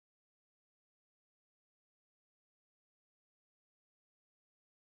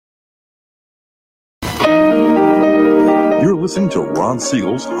listening to Ron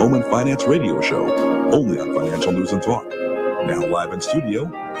Siegel's Home and Finance Radio Show, only on Financial News and Talk. Now live in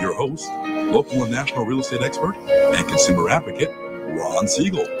studio, your host, local and national real estate expert and consumer advocate, Ron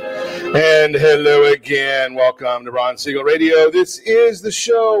Siegel. And hello again. Welcome to Ron Siegel Radio. This is the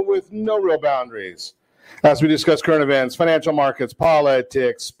show with no real boundaries, as we discuss current events, financial markets,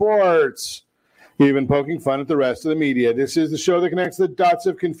 politics, sports, even poking fun at the rest of the media. This is the show that connects the dots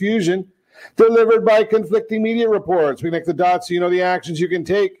of confusion delivered by conflicting media reports. We connect the dots so you know the actions you can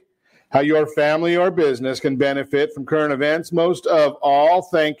take, how your family or business can benefit from current events. Most of all,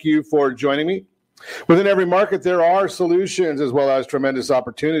 thank you for joining me. Within every market, there are solutions as well as tremendous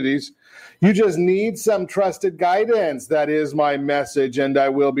opportunities. You just need some trusted guidance. That is my message, and I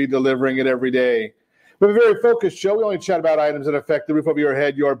will be delivering it every day. We have a very focused show. We only chat about items that affect the roof over your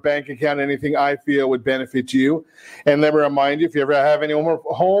head, your bank account, anything I feel would benefit you. And let me remind you, if you ever have any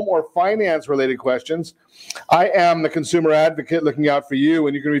home or finance-related questions, I am the consumer advocate looking out for you,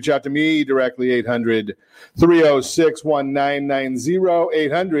 and you can reach out to me directly,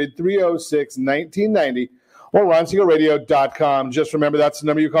 800-306-1990, 800-306-1990, or RonSiegelRadio.com. Just remember, that's the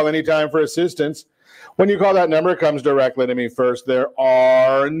number you call anytime for assistance. When you call that number, it comes directly to me first. There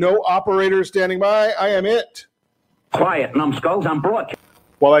are no operators standing by. I am it. Quiet, numbskulls. I'm brought.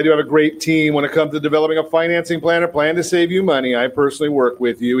 While I do have a great team when it comes to developing a financing plan or plan to save you money, I personally work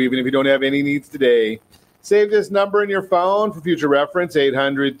with you, even if you don't have any needs today. Save this number in your phone for future reference,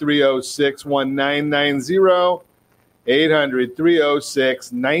 800-306-1990,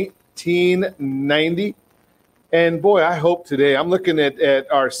 800-306-1990. And boy, I hope today, I'm looking at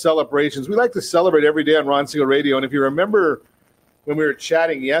our celebrations. We like to celebrate every day on Ron Siegel Radio. And if you remember when we were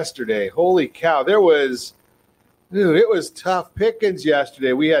chatting yesterday, holy cow, it was tough pickings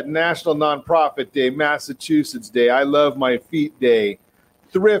yesterday. We had National Nonprofit Day, Massachusetts Day, I Love My Feet Day,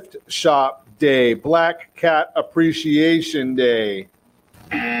 Thrift Shop Day, Black Cat Appreciation Day.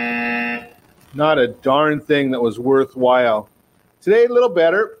 Not a darn thing that was worthwhile. Today, a little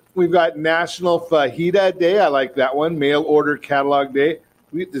better. We've got National Fajita Day. I like that one. Mail Order Catalog Day.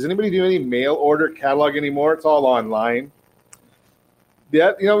 Does anybody do any mail order catalog anymore? It's all online.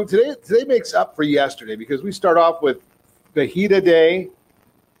 Yeah, today makes up for yesterday because we start off with Fajita Day,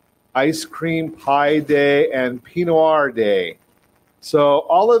 Ice Cream Pie Day, and Pinot Noir Day. So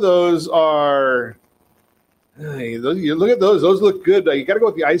all of those are, you look at those. Those look good. You got to go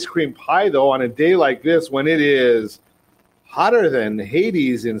with the ice cream pie, though, on a day like this when it is hotter than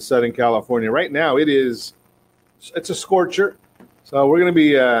Hades in Southern California. Right now, it's a scorcher. So we're going to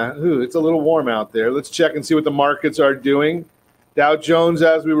be, it's a little warm out there. Let's check and see what the markets are doing. Dow Jones,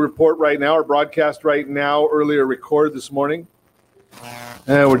 as we report right now, or broadcast right now, earlier record this morning.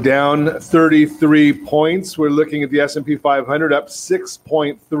 We're down 33 points. We're looking at the S&P 500 up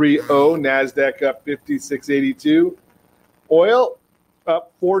 6.30. NASDAQ up 56.82. Oil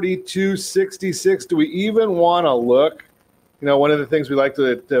up 42.66. Do we even want to look? One of the things we like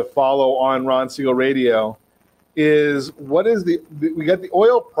to follow on Ron Siegel Radio is we got the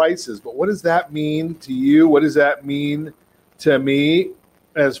oil prices, but what does that mean to you? What does that mean to me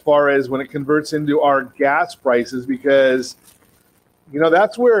as far as when it converts into our gas prices? Because,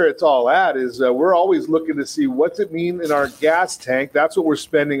 that's where it's all at is we're always looking to see what's it mean in our gas tank. That's what we're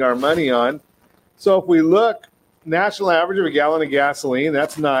spending our money on. So if we look, national average of a gallon of gasoline,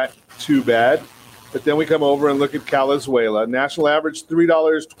 that's not too bad. But then we come over and look at Calizuela. National average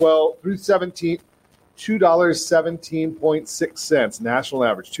 $2.17.6. National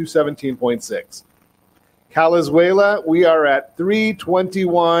average $2.17.6. Calizuela, we are at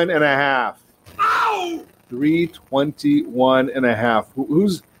 $3.21.5. Ow!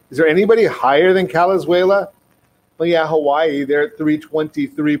 $3.21.5. Is there anybody higher than Calizuela? Well, yeah, Hawaii. They're at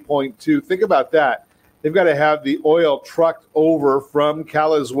 $3.23.2. Think about that. They've got to have the oil trucked over from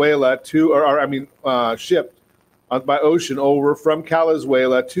Calizuela shipped by ocean over from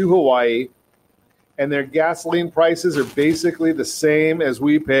Calizuela to Hawaii. And their gasoline prices are basically the same as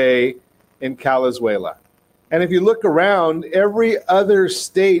we pay in Calizuela. And if you look around, every other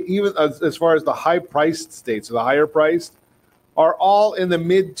state, even as far as the high-priced states, or the higher-priced, are all in the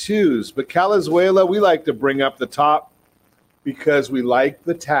mid-twos. But Calizuela, we like to bring up the top because we like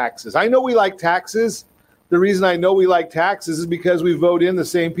the taxes. I know we like taxes. The reason I know we like taxes is because we vote in the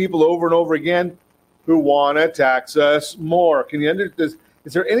same people over and over again who want to tax us more. Can you understand?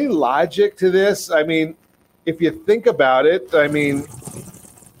 Is there any logic to this? I mean, if you think about it, right,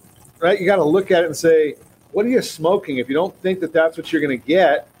 you got to look at it and say, what are you smoking? If you don't think that that's what you're going to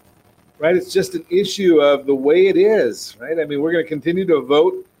get, right, it's just an issue of the way it is, right? I mean, we're going to continue to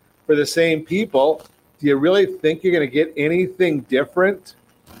vote for the same people. Do you really think you're going to get anything different?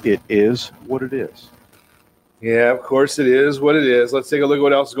 It is what it is. Yeah, of course it is what it is. Let's take a look at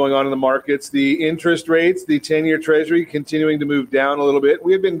what else is going on in the markets. The interest rates, the 10-year Treasury continuing to move down a little bit.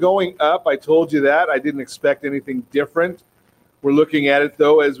 We have been going up. I told you that. I didn't expect anything different. We're looking at it,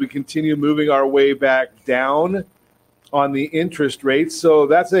 though, as we continue moving our way back down on the interest rates. So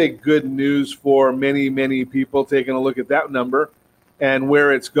that's a good news for many, many people taking a look at that number and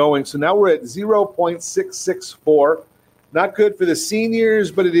where it's going. So now we're at 0.664. Not good for the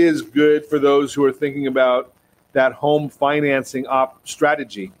seniors, but it is good for those who are thinking about that home financing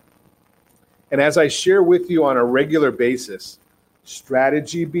strategy. And as I share with you on a regular basis,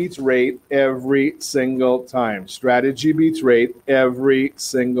 strategy beats rate every single time. Strategy beats rate every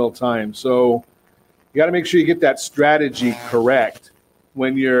single time. So you got to make sure you get that strategy correct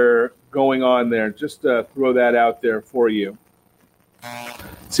when you're going on there. Just throw that out there for you.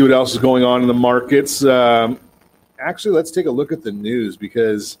 See what else is going on in the markets. Actually, let's take a look at the news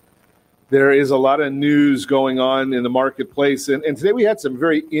because there is a lot of news going on in the marketplace. And today we had some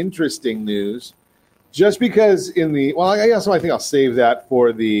very interesting news. Just because I think I'll save that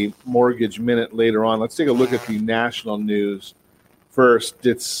for the Mortgage Minute later on. Let's take a look at the national news first.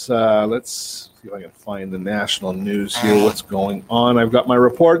 It's let's see if I can find the national news here. What's going on? I've got my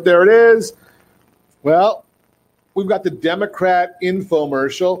report. There it is. Well, we've got the Democrat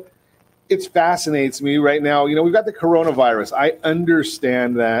infomercial. It fascinates me right now. You know, we've got the coronavirus. I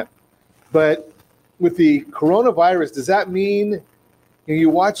understand that. But with the coronavirus, does that mean you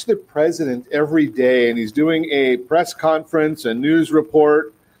watch the president every day and he's doing a press conference, a news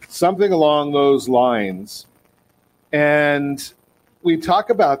report, something along those lines. And we talk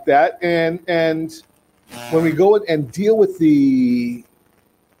about that. And when we go and deal with the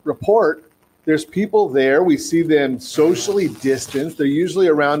report, there's people there. We see them socially distanced. They're usually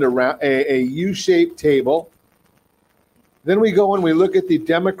around a U-shaped table. Then we go and we look at the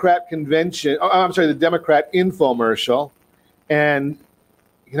Democrat convention. The Democrat infomercial. And,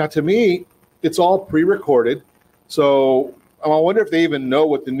 to me, it's all pre-recorded. So I wonder if they even know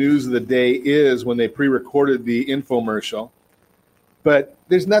what the news of the day is when they pre-recorded the infomercial. But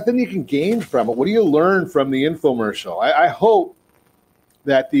there's nothing you can gain from it. What do you learn from the infomercial? I hope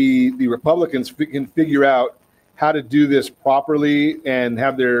that the Republicans can figure out how to do this properly and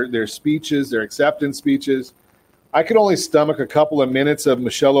have their speeches, their acceptance speeches. I could only stomach a couple of minutes of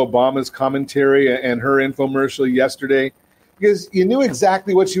Michelle Obama's commentary and her infomercial yesterday because you knew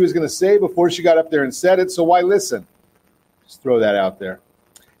exactly what she was going to say before she got up there and said it, so why listen? Just throw that out there.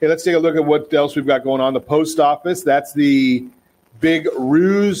 Hey, let's take a look at what else we've got going on. The post office, that's the big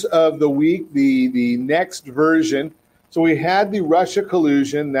ruse of the week, the next version. So we had the Russia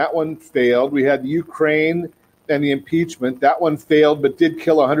collusion. That one failed. We had the Ukraine and the impeachment. That one failed, but did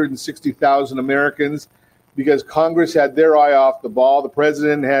kill 160,000 Americans because Congress had their eye off the ball. The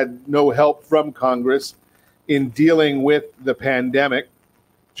president had no help from Congress in dealing with the pandemic.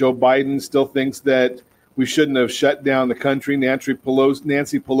 Joe Biden still thinks that we shouldn't have shut down the country. Nancy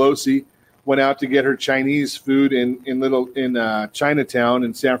Pelosi went out to get her Chinese food in Chinatown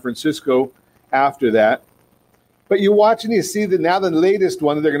in San Francisco after that. But you watch and you see that now the latest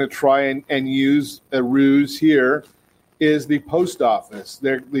one that they're going to try and use a ruse here is the post office.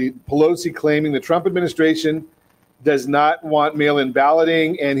 The Pelosi claiming the Trump administration does not want mail-in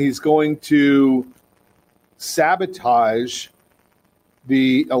balloting, and he's going to sabotage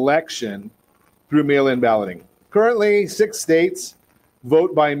the election through mail-in balloting. Currently, 6 states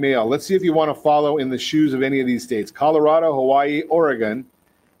vote by mail. Let's see if you want to follow in the shoes of any of these states. Colorado, Hawaii, Oregon,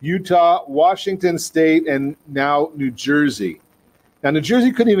 Utah, Washington State, and now New Jersey. Now, New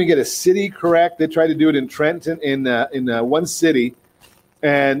Jersey couldn't even get a city correct. They tried to do it in Trenton, in one city,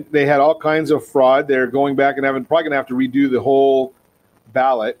 and they had all kinds of fraud. They're going back and probably going to have to redo the whole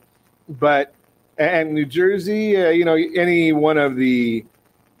ballot. And New Jersey, any one of the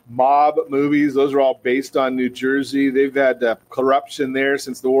mob movies, those are all based on New Jersey. They've had corruption there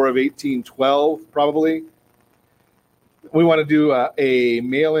since the War of 1812, probably. We want to do a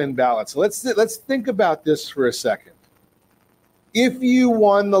mail-in ballot. So let's think about this for a second. If you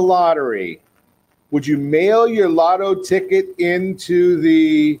won the lottery, would you mail your lotto ticket into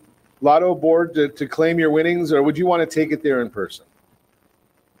the lotto board to claim your winnings, or would you want to take it there in person?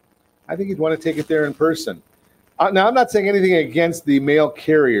 I think you'd want to take it there in person. Now, I'm not saying anything against the mail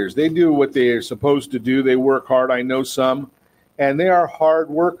carriers. They do what they're supposed to do. They work hard. I know some, and they are hard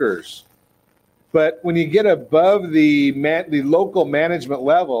workers. But when you get above the local management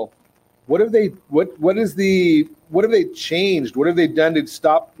level, what have they changed? What have they done to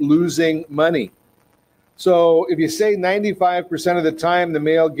stop losing money? So if you say 95% of the time the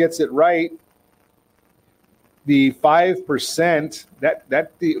mail gets it right, the 5%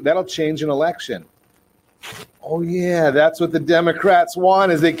 that'll change an election. Oh, yeah, that's what the Democrats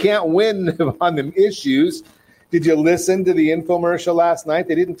want, is they can't win on them issues. Did you listen to the infomercial last night?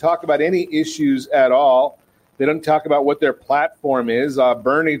 They didn't talk about any issues at all. They don't talk about what their platform is.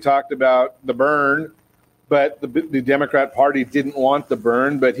 Bernie talked about the burn, but the Democrat Party didn't want the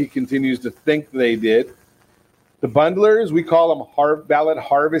burn, but he continues to think they did. The bundlers, we call them ballot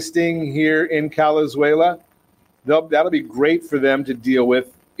harvesting here in Calizuela. That'll be great for them to deal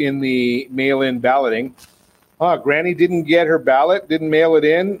with in the mail-in balloting. Granny didn't get her ballot, didn't mail it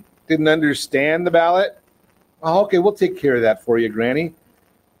in, didn't understand the ballot. Oh, okay, we'll take care of that for you, Granny.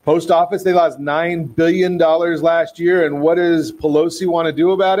 Post office, they lost $9 billion last year, and what does Pelosi want to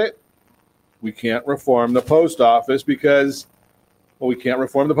do about it? We can't reform the post office because, we can't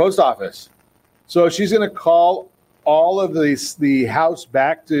reform the post office. So she's going to call all of the House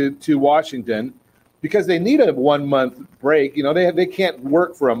back to Washington because they need a 1 month break. You know, they can't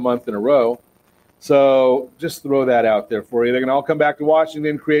work for a month in a row. So just throw that out there for you. They're going to all come back to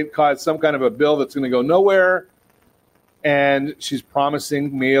Washington, cause some kind of a bill that's going to go nowhere. And she's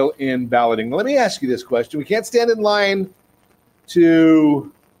promising mail-in balloting. Let me ask you this question. We can't stand in line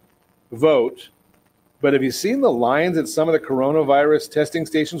to vote, but have you seen the lines at some of the coronavirus testing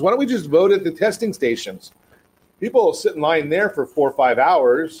stations? Why don't we just vote at the testing stations? People sit in line there for 4 or 5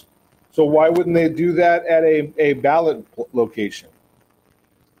 hours. So why wouldn't they do that at a ballot location?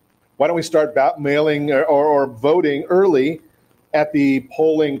 Why don't we start mailing or voting early at the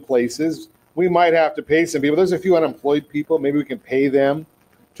polling places? We might have to pay some people. There's a few unemployed people. Maybe we can pay them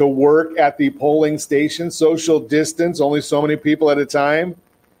to work at the polling station. Social distance, only so many people at a time.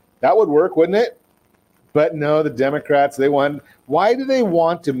 That would work, wouldn't it? But no, the Democrats, why do they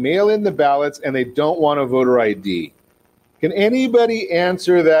want to mail in the ballots and they don't want a voter ID? Can anybody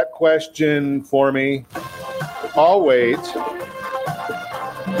answer that question for me? I'll wait.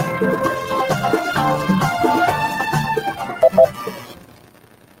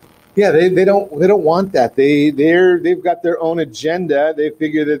 Yeah, they don't want that. They've got their own agenda. They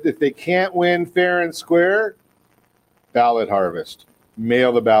figure that if they can't win fair and square, ballot harvest,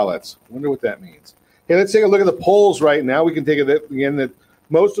 mail the ballots. I wonder what that means. Hey, let's take a look at the polls right now. We can take it again that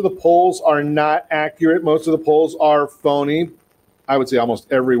most of the polls are not accurate. Most of the polls are phony. I would say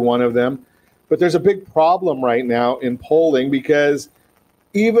almost every one of them. But there's a big problem right now in polling because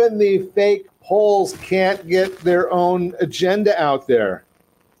even the fake polls can't get their own agenda out there.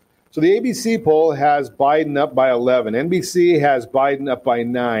 So the ABC poll has Biden up by 11. NBC has Biden up by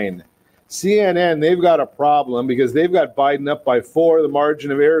 9. CNN, they've got a problem because they've got Biden up by 4. The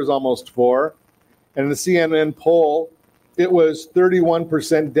margin of error is almost 4. And in the CNN poll, it was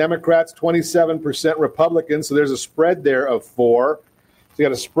 31% Democrats, 27% Republicans. So there's a spread there of 4. So you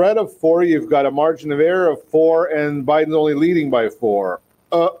got a spread of 4. You've got a margin of error of 4, and Biden's only leading by 4.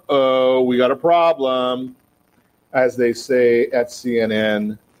 Uh-oh, we got a problem, as they say at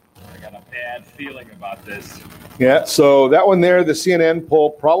CNN. I got a bad feeling about this. Yeah, so that one there, the CNN poll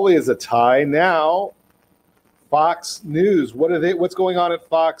probably is a tie. Now, Fox News. What's going on at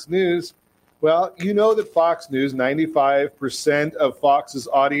Fox News? Well, you know that Fox News, 95% of Fox's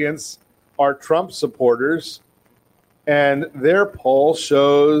audience are Trump supporters, and their poll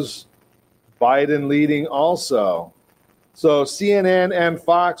shows Biden leading also. So CNN and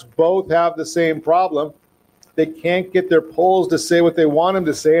Fox both have the same problem. They can't get their polls to say what they want them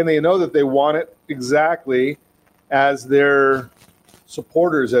to say, and they know that they want it exactly as their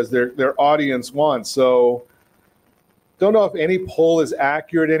supporters, as their audience wants. So don't know if any poll is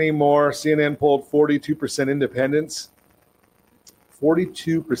accurate anymore. CNN polled 42% independence.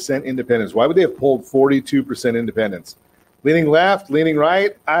 42% independence. Why would they have polled 42% independence? Leaning left, leaning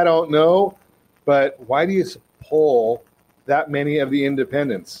right? I don't know. But why do you poll that many of the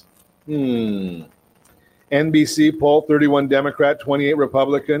independents? NBC poll, 31 Democrat, 28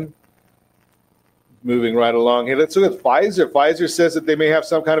 Republican. Moving right along. Hey, let's look at Pfizer. Pfizer says that they may have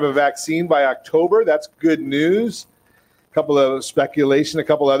some kind of a vaccine by October. That's good news. A couple of speculation. A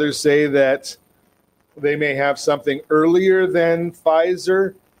couple others say that they may have something earlier than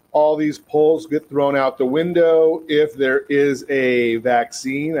Pfizer. All these polls get thrown out the window if there is a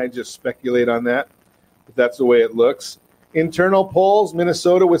vaccine. I just speculate on that, but that's the way it looks. Internal polls,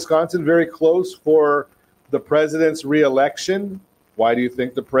 Minnesota, Wisconsin, very close for the president's reelection. Why do you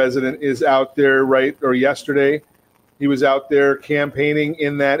think the president is out there yesterday? He was out there campaigning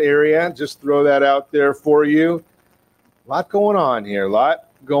in that area. Just throw that out there for you. A lot going on here.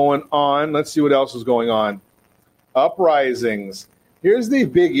 Let's see what else is going on. Uprisings. Here's the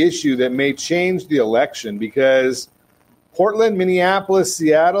big issue that may change the election because Portland, Minneapolis,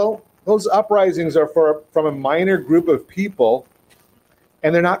 Seattle, those uprisings are from a minor group of people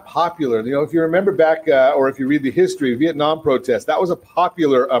and they're not popular. You know, if you remember back, or if you read the history of Vietnam protests, that was a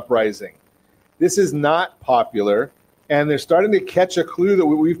popular uprising. This is not popular, and they're starting to catch a clue that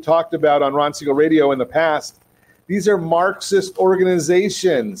we've talked about on Ron Siegel Radio in the past. These are Marxist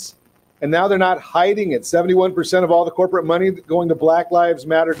organizations, and now they're not hiding it. 71% of all the corporate money going to Black Lives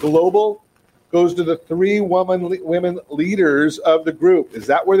Matter Global goes to the 3 women leaders of the group. Is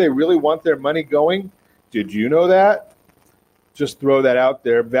that where they really want their money going? Did you know that? Just throw that out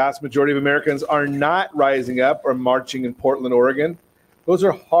there. Vast majority of Americans are not rising up or marching in Portland, Oregon. Those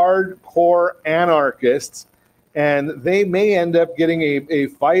are hardcore anarchists, and they may end up getting a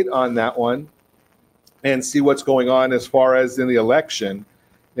fight on that one and see what's going on as far as in the election.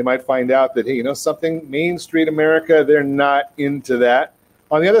 They might find out that, hey, you know something, Main Street America, they're not into that.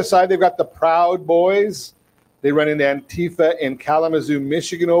 On the other side, they've got the Proud Boys. They run into Antifa in Kalamazoo,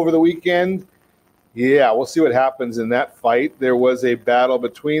 Michigan over the weekend. Yeah, we'll see what happens in that fight. There was a battle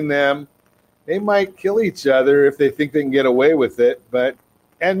between them. They might kill each other if they think they can get away with it,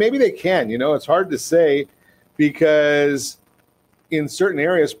 and maybe they can. You know, it's hard to say because in certain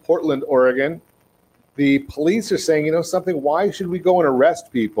areas, Portland, Oregon, the police are saying, you know something, why should we go and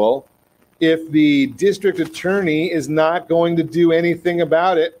arrest people if the district attorney is not going to do anything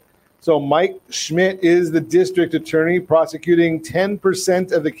about it? So Mike Schmidt is the district attorney prosecuting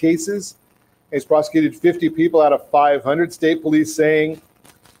 10% of the cases. He's prosecuted 50 people out of 500. State police saying,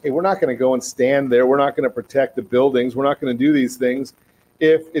 hey, we're not going to go and stand there. We're not going to protect the buildings. We're not going to do these things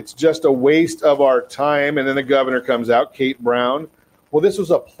if it's just a waste of our time. And then the governor comes out, Kate Brown. Well, this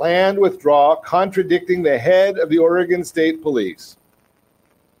was a planned withdrawal contradicting the head of the Oregon State Police.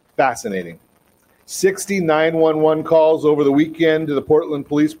 Fascinating. 60 911 calls over the weekend to the Portland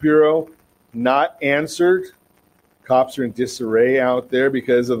Police Bureau, not answered. Cops are in disarray out there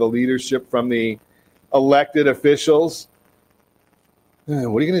because of the leadership from the elected officials.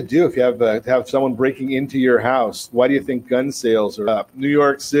 What are you going to do if you have someone breaking into your house? Why do you think gun sales are up? New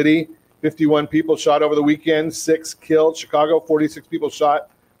York City, 51 people shot over the weekend, 6 killed. Chicago, 46 people shot,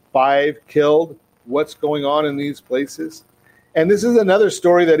 5 killed. What's going on in these places? And this is another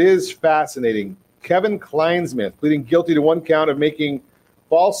story that is fascinating. Kevin Kleinsmith pleading guilty to 1 count of making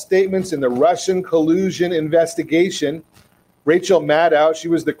false statements in the Russian collusion investigation. Rachel Maddow, she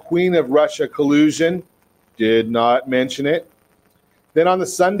was the queen of Russia collusion, did not mention it. Then on the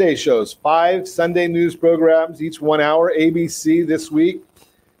Sunday shows, 5 Sunday news programs, each 1 hour. ABC this week,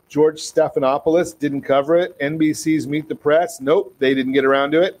 George Stephanopoulos didn't cover it. NBC's Meet the Press, nope, they didn't get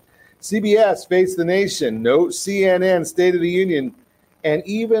around to it. CBS, Face the Nation, no. CNN, State of the Union, and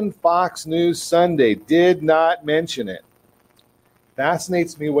even Fox News Sunday did not mention it.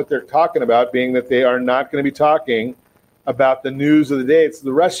 Fascinates me what they're talking about, being that they are not going to be talking about the news of the day. It's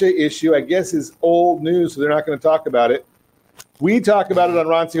the Russia issue, I guess, is old news, so they're not going to talk about it. We talk about it on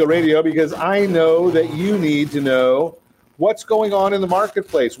Ron Siegel Radio because I know that you need to know what's going on in the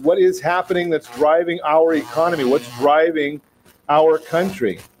marketplace, what is happening that's driving our economy, what's driving our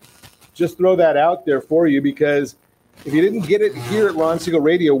country. Just throw that out there for you, because if you didn't get it here at Ron Siegel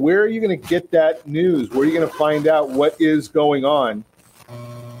Radio, where are you going to get that news? Where are you going to find out what is going on?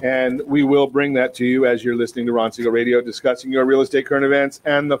 And we will bring that to you as you're listening to Ron Siegel Radio, discussing your real estate current events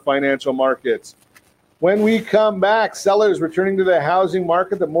and the financial markets. When we come back, sellers returning to the housing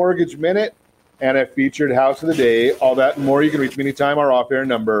market, the Mortgage Minute, and a featured house of the day. All that and more. You can reach me anytime. Our off-air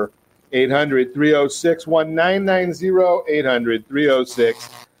number, 800-306-1990,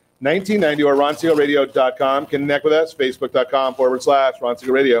 800-306-1990, or RonSiegelRadio.com. Connect with us, Facebook.com/Ron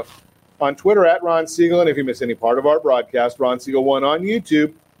Siegel Radio. On Twitter, at Ron Siegel. And if you miss any part of our broadcast, Ron Siegel 1 on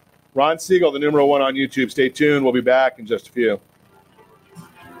YouTube. Ron Siegel, the numeral 1 on YouTube. Stay tuned. We'll be back in just a few.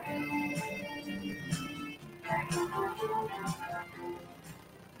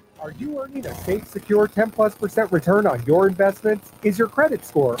 Are you earning a safe, secure 10+% return on your investments? Is your credit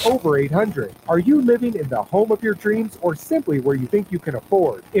score over 800? Are you living in the home of your dreams, or simply where you think you can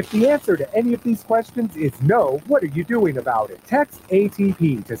afford? If the answer to any of these questions is no, what are you doing about it? Text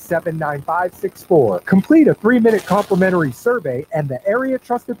ATP to 79564. Complete a 3-minute complimentary survey, and the area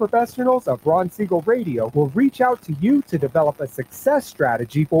trusted professionals of Ron Siegel Radio will reach out to you to develop a success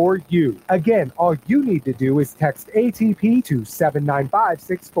strategy for you. Again, all you need to do is text ATP to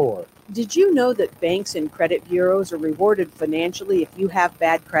 79564. Did you know that banks and credit bureaus are rewarded financially if you have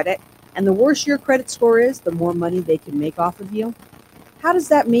bad credit? And the worse your credit score is, the more money they can make off of you? How does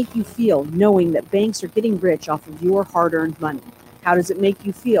that make you feel, knowing that banks are getting rich off of your hard-earned money? How does it make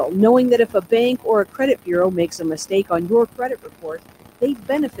you feel, knowing that if a bank or a credit bureau makes a mistake on your credit report, they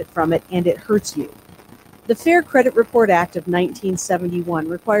benefit from it and it hurts you? The Fair Credit Report Act of 1971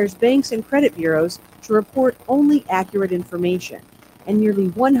 requires banks and credit bureaus to report only accurate information. and nearly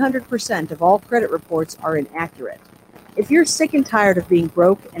 100% of all credit reports are inaccurate. If you're sick and tired of being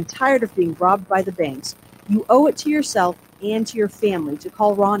broke and tired of being robbed by the banks, you owe it to yourself and to your family to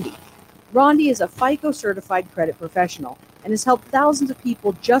call Rondi. Rondi is a FICO-certified credit professional and has helped thousands of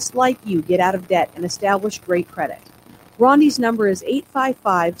people just like you get out of debt and establish great credit. Rondi's number is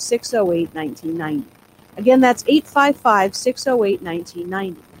 855-608-1990. Again, that's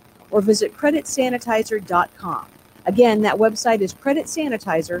 855-608-1990. Or visit creditsanitizer.com. Again, that website is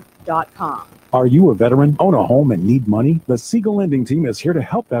creditsanitizer.com. Are you a veteran, own a home, and need money? The Siegel Lending Team is here to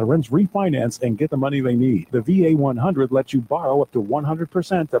help veterans refinance and get the money they need. The VA 100 lets you borrow up to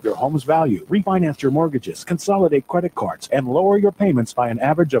 100% of your home's value, refinance your mortgages, consolidate credit cards, and lower your payments by an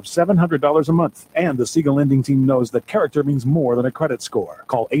average of $700 a month. And the Siegel Lending Team knows that character means more than a credit score.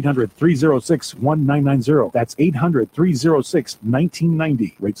 Call 800-306-1990. That's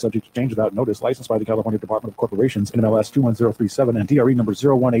 800-306-1990. Rate subject to change without notice. Licensed by the California Department of Corporations, NMLS 21037, and DRE number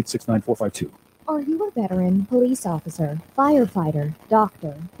 018694552. Are you a veteran, police officer, firefighter,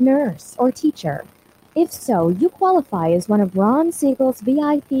 doctor, nurse, or teacher? If so, you qualify as one of Ron Siegel's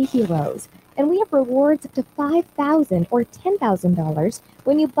VIP heroes, and we have rewards up to $5,000 or $10,000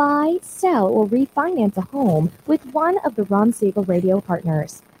 when you buy, sell, or refinance a home with one of the Ron Siegel radio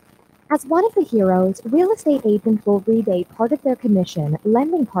partners. As one of the heroes, real estate agents will rebate part of their commission,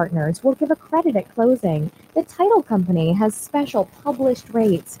 lending partners will give a credit at closing, the title company has special published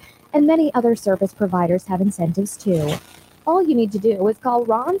rates, and many other service providers have incentives too. All you need to do is call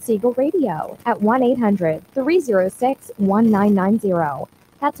Ron Siegel Radio at 1-800-306-1990.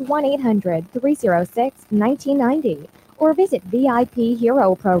 That's 1-800-306-1990. Or visit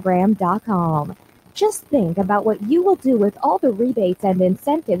VIPHeroProgram.com. Just think about what you will do with all the rebates and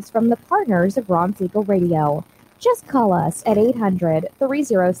incentives from the partners of Ron Siegel Radio. Just call us at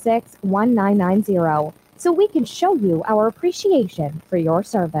 800-306-1990 so we can show you our appreciation for your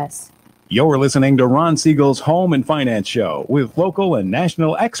service. You're listening to Ron Siegel's Home and Finance Show with local and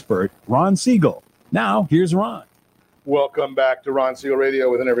national expert Ron Siegel. Now, here's Ron. Welcome back to Ron Siegel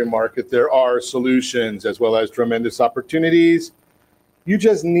Radio. Within every market, there are solutions as well as tremendous opportunities. You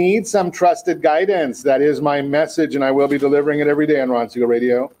just need some trusted guidance. That is my message, and I will be delivering it every day on Ron Siegel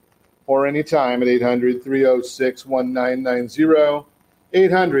Radio or anytime at 800-306-1990,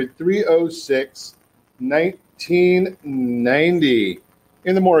 800-306-1990.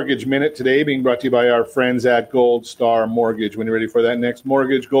 In the Mortgage Minute today, being brought to you by our friends at Gold Star Mortgage. When you're ready for that next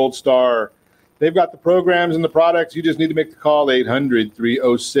mortgage, Gold Star. They've got the programs and the products. You just need to make the call,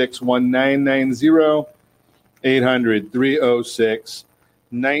 800-306-1990,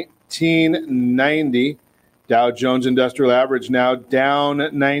 800-306-1990. Dow Jones Industrial Average now down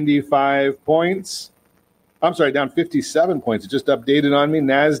 95 points. I'm sorry, down 57 points. It just updated on me.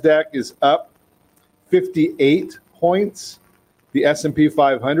 NASDAQ is up 58 points. The S&P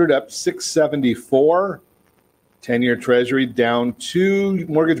 500 up 674. 10-year Treasury down 2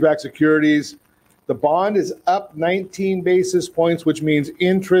 mortgage-backed securities. The bond is up 19 basis points, which means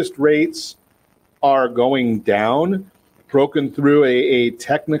interest rates are going down. Broken through a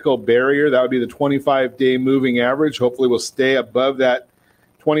technical barrier. That would be the 25-day moving average. Hopefully we'll stay above that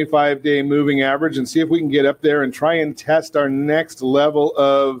 25-day moving average and see if we can get up there and try and test our next level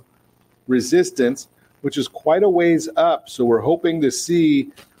of resistance, which is quite a ways up. So we're hoping to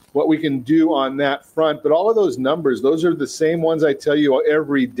see what we can do on that front. But all of those numbers, those are the same ones I tell you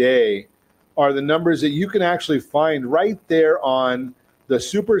every day, are the numbers that you can actually find right there on the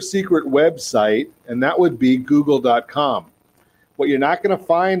super secret website, and that would be google.com. What you're not going to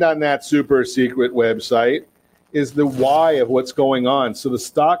find on that super secret website is the why of what's going on. So the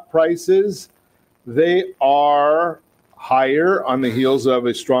stock prices, they are higher on the heels of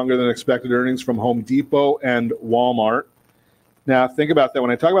a stronger than expected earnings from Home Depot and Walmart. Now, think about that. When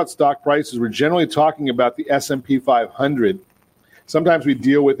I talk about stock prices, we're generally talking about the S&P 500. Sometimes we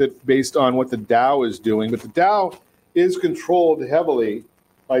deal with it based on what the Dow is doing, but the Dow is controlled heavily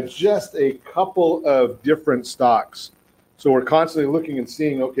by just a couple of different stocks. So we're constantly looking and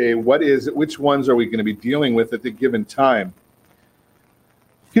seeing, okay, what is it? Which ones are we going to be dealing with at the given time?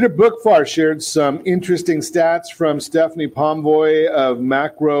 Peter Bookfar shared some interesting stats from Stephanie Pomvoy of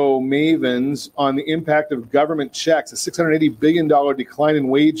Macro Mavens on the impact of government checks, a $680 billion decline in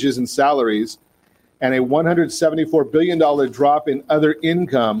wages and salaries, and a $174 billion drop in other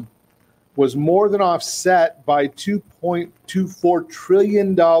income was more than offset by $2.24 trillion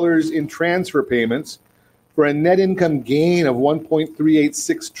in transfer payments for a net income gain of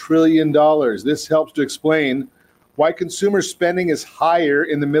 $1.386 trillion. This helps to explain why consumer spending is higher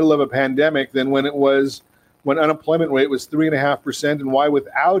in the middle of a pandemic than when unemployment rate was 3.5%, and why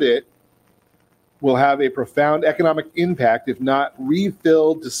without it, will have a profound economic impact if not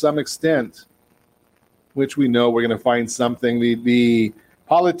refilled to some extent, which we know we're going to find something. The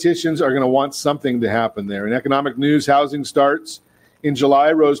politicians are going to want something to happen there. In economic news, housing starts in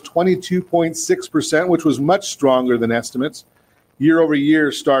July rose 22.6%, which was much stronger than estimates. Year over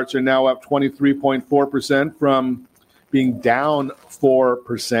year, starts are now up 23.4% from being down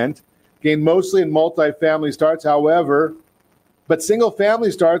 4%. Gained mostly in multifamily starts, however, but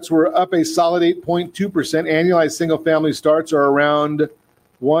single-family starts were up a solid 8.2%. Annualized single-family starts are around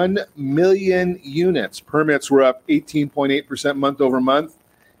 1 million units. Permits were up 18.8% month over month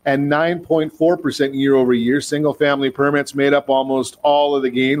and 9.4% year over year. Single-family permits made up almost all of the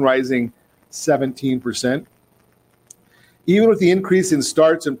gain, rising 17%. Even with the increase in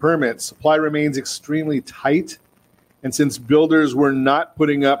starts and permits, supply remains extremely tight. And since builders were not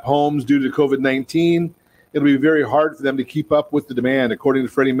putting up homes due to COVID-19, it'll be very hard for them to keep up with the demand. According to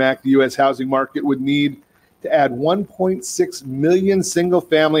Freddie Mac, the U.S. housing market would need to add 1.6 million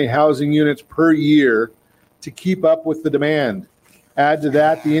single-family housing units per year to keep up with the demand. Add to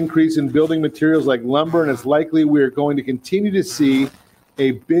that the increase in building materials like lumber, and it's likely we're going to continue to see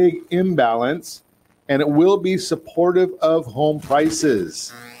a big imbalance, and it will be supportive of home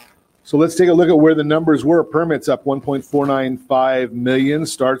prices. So let's take a look at where the numbers were. Permits up 1.495 million,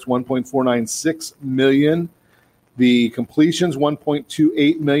 starts 1.496 million. The completions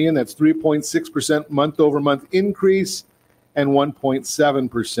 1.28 million, that's 3.6% month-over-month increase and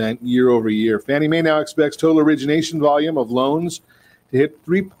 1.7% year-over-year. Fannie Mae now expects total origination volume of loans to hit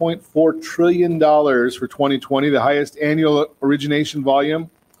 $3.4 trillion for 2020, the highest annual origination volume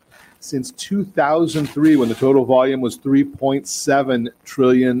since 2003, when the total volume was $3.7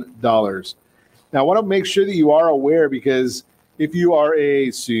 trillion. Now, I want to make sure that you are aware, because if you are a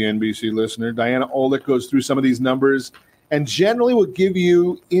CNBC listener, Diana Olick goes through some of these numbers and generally will give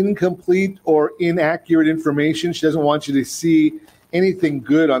you incomplete or inaccurate information. She doesn't want you to see anything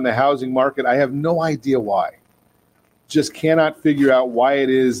good on the housing market. I have no idea why. Just cannot figure out why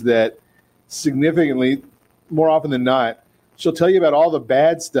it is that significantly, more often than not, she'll tell you about all the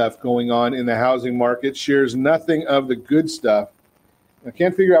bad stuff going on in the housing market, shares nothing of the good stuff. I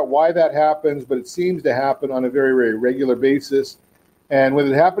can't figure out why that happens, but it seems to happen on a very, very regular basis. And with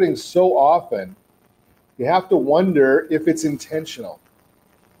it happening so often, you have to wonder if it's intentional.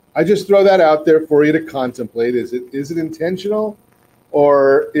 I just throw that out there for you to contemplate. Is it intentional,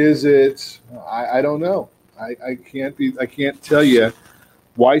 or is it? I don't know. I can't tell you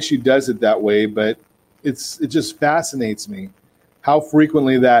why she does it that way, but it just fascinates me how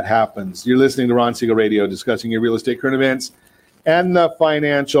frequently that happens. You're listening to Ron Siegel Radio, discussing your real estate current events and the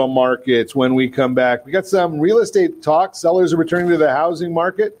financial markets. When we come back, we got some real estate talk. Sellers are returning to the housing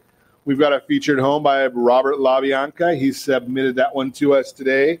market. We've got a featured home by Robert LaBianca. He submitted that one to us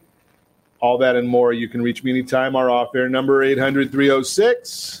today. All that and more. You can reach me anytime. Our off-air number,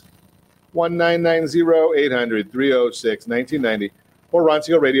 800-306-1990, 800-306-1990, or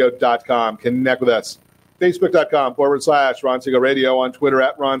RonSiegelRadio.com. Connect with us. Facebook.com/Ron Siegel Radio, on Twitter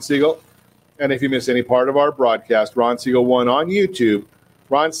 @Ron Siegel. And if you miss any part of our broadcast, Ron Siegel 1 on YouTube.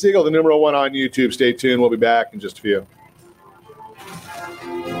 Ron Siegel, the numeral 1 on YouTube. Stay tuned. We'll be back in just a few.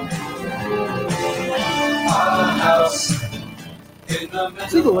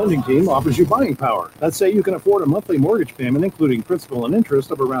 Siegel Lending Team offers you buying power. Let's say you can afford a monthly mortgage payment, including principal and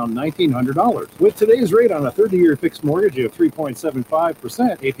interest, of around $1,900. With today's rate on a 30-year fixed mortgage of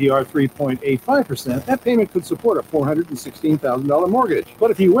 3.75%, APR 3.85%, that payment could support a $416,000 mortgage.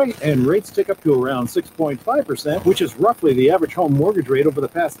 But if you wait and rates tick up to around 6.5%, which is roughly the average home mortgage rate over the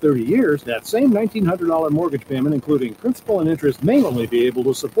past 30 years, that same $1,900 mortgage payment, including principal and interest, may only be able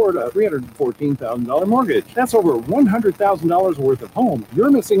to support a $314,000 mortgage. That's over $100,000 worth of home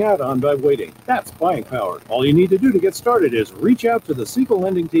you're missing out on by waiting. That's buying power. All you need to do to get started is reach out to the Siegel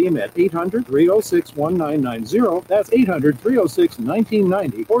Lending Team at 800-306-1990. That's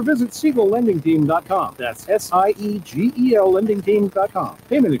 800-306-1990. Or visit SiegelLendingTeam.com. That's SIEGEL LendingTeam.com.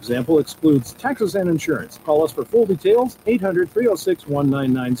 Payment example excludes taxes and insurance. Call us for full details.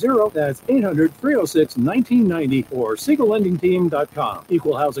 800-306-1990. That's 800-306-1990 or SiegelLendingTeam.com.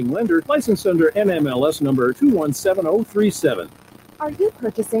 Equal housing lender. Licensed under NMLS number 217037. Are you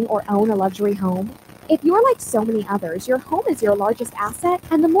purchasing or own a luxury home? If you're like so many others, your home is your largest asset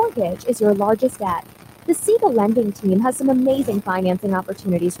and the mortgage is your largest debt. The Siegel Lending Team has some amazing financing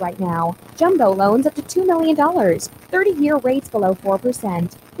opportunities right now. Jumbo loans up to $2 million, 30-year rates below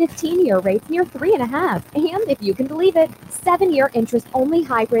 4%, 15-year rates near 3.5%, and if you can believe it, 7-year interest-only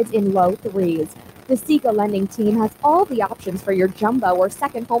hybrids in low 3s. The Siegel Lending Team has all the options for your jumbo or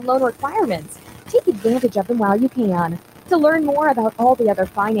second home loan requirements. Take advantage of them while you can. To learn more about all the other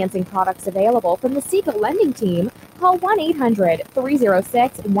financing products available from the Siegel Lending Team, call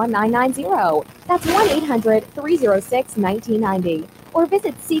 1-800-306-1990. That's 1-800-306-1990. Or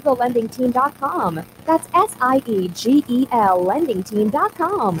visit SiegelLendingTeam.com. That's SIEGEL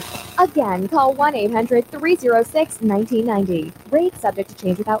LendingTeam.com. Again, call 1-800-306-1990. Rates subject to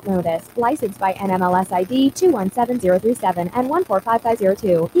change without notice. Licensed by NMLS ID 217037 and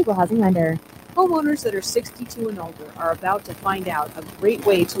 145502. Equal housing lender. Homeowners that are 62 and older are about to find out a great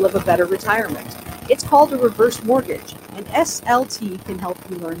way to live a better retirement. It's called a reverse mortgage, and SLT can help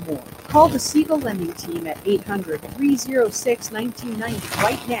you learn more. Call the Siegel Lending Team at 800-306-1990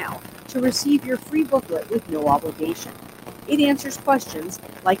 right now to receive your free booklet with no obligation. It answers questions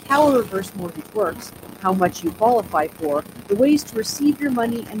like how a reverse mortgage works, how much you qualify for, the ways to receive your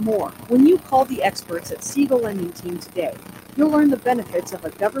money, and more. When you call the experts at Siegel Lending Team today, you'll learn the benefits of a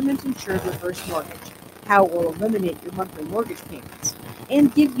government-insured reverse mortgage, how it will eliminate your monthly mortgage payments,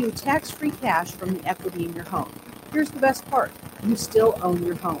 and give you tax-free cash from the equity in your home. Here's the best part. You still own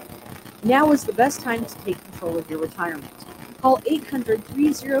your home. Now is the best time to take control of your retirement. Call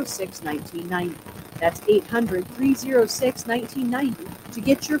 800-306-1990. That's 800-306-1990 to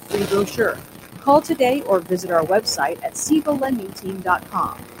get your free brochure. Call today or visit our website at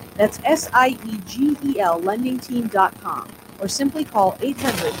SiegelLendingTeam.com. That's SIEGEL LendingTeam.com. Or simply call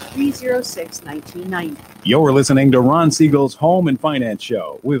 800-306-1990. You're listening to Ron Siegel's Home and Finance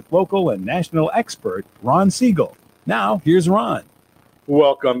Show with local and national expert Ron Siegel. Now, here's Ron.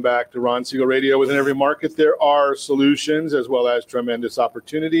 Welcome back to Ron Siegel Radio. Within every market, there are solutions as well as tremendous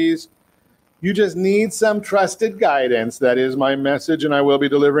opportunities. You just need some trusted guidance. That is my message, and I will be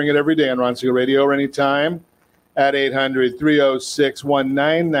delivering it every day on Ron Siegel Radio or anytime at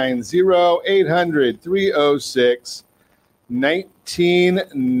 800-306-1990,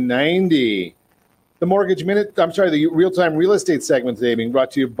 800-306-1990. The Mortgage Minute, the real-time real estate segment today being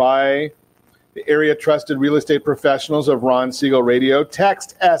brought to you by the area trusted real estate professionals of Ron Siegel Radio.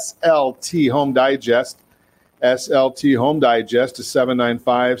 Text SLT Home Digest, SLT Home Digest to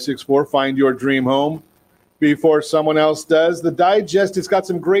 79564. Find your dream home before someone else does. The Digest, it's got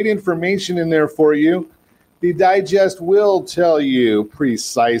some great information in there for you. The Digest will tell you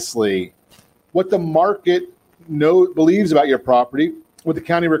precisely what the market believes about your property, what the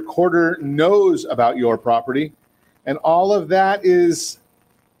county recorder knows about your property, and all of that is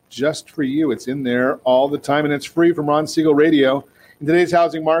just for you. It's in there all the time, and it's free from Ron Siegel Radio. In today's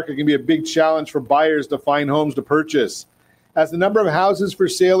housing market, it can be a big challenge for buyers to find homes to purchase, as the number of houses for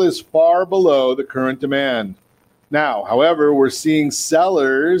sale is far below the current demand. Now, however, we're seeing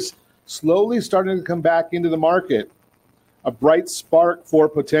sellers slowly starting to come back into the market, a bright spark for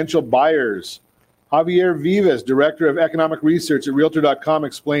potential buyers. Javier Vivas, Director of Economic Research at Realtor.com,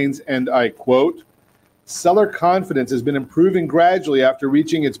 explains, and I quote, "Seller confidence has been improving gradually after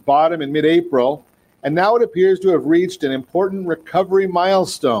reaching its bottom in mid-April, and now it appears to have reached an important recovery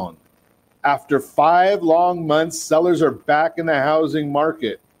milestone. After 5 long months, sellers are back in the housing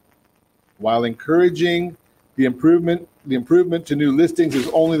market. While encouraging, the improvement to new listings is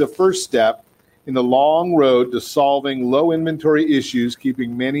only the first step in the long road to solving low inventory issues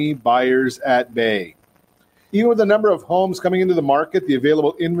keeping many buyers at bay. Even with the number of homes coming into the market, the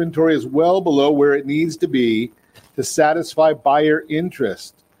available inventory is well below where it needs to be to satisfy buyer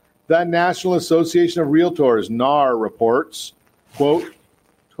interest." The National Association of Realtors, NAR, reports, quote,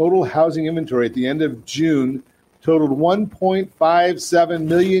 "Total housing inventory at the end of June totaled 1.57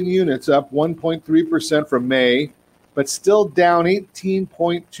 million units, up 1.3% from May, but still down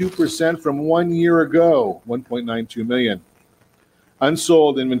 18.2% from 1 year ago, 1.92 million.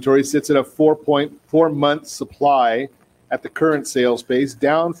 Unsold inventory sits at a 4.4-month supply at the current sales pace,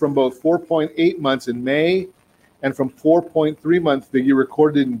 down from both 4.8 months in May and from 4.3-month figure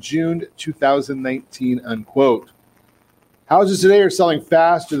recorded in June 2019, unquote. Houses today are selling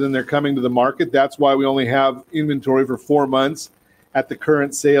faster than they're coming to the market. That's why we only have inventory for 4 months at the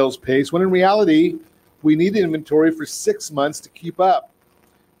current sales pace, when in reality, we need inventory for 6 months to keep up.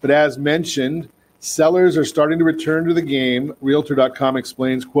 But as mentioned, sellers are starting to return to the game. Realtor.com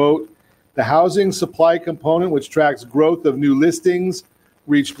explains, quote, "The housing supply component, which tracks growth of new listings,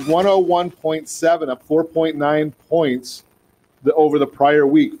 reached 101.7, up 4.9 points over the prior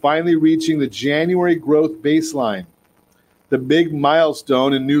week, finally reaching the January growth baseline. The big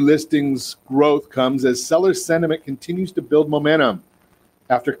milestone in new listings growth comes as seller sentiment continues to build momentum.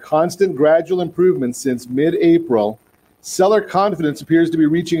 After constant gradual improvements since mid-April, seller confidence appears to be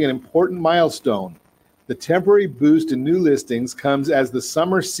reaching an important milestone. The temporary boost in new listings comes as the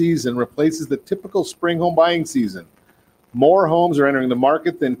summer season replaces the typical spring home buying season. More homes are entering the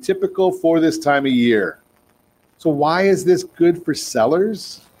market than typical for this time of year." So why is this good for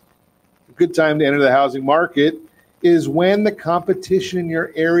sellers? A good time to enter the housing market is when the competition in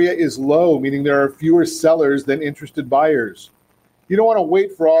your area is low, meaning there are fewer sellers than interested buyers. You don't want to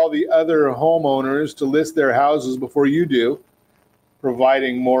wait for all the other homeowners to list their houses before you do,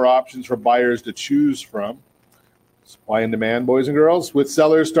 providing more options for buyers to choose from. Supply and demand, boys and girls. With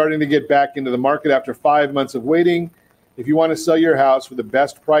sellers starting to get back into the market after 5 months of waiting, if you want to sell your house for the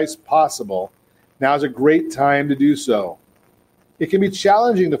best price possible, now's a great time to do so. It can be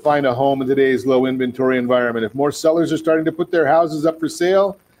challenging to find a home in today's low inventory environment. If more sellers are starting to put their houses up for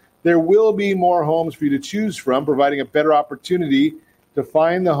sale, there will be more homes for you to choose from, providing a better opportunity to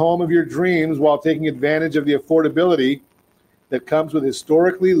find the home of your dreams while taking advantage of the affordability that comes with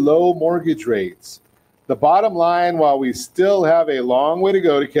historically low mortgage rates. The bottom line, while we still have a long way to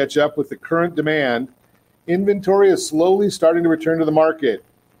go to catch up with the current demand, inventory is slowly starting to return to the market.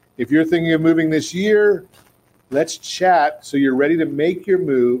 If you're thinking of moving this year, let's chat so you're ready to make your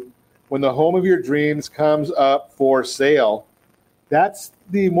move when the home of your dreams comes up for sale. That's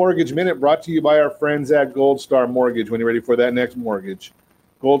the Mortgage Minute, brought to you by our friends at Gold Star Mortgage when you're ready for that next mortgage.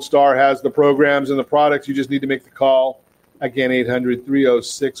 Gold Star has the programs and the products. You just need to make the call. Again,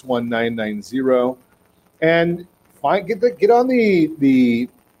 800-306-1990. And get on the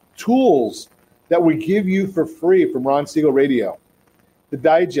tools that we give you for free from Ron Siegel Radio. The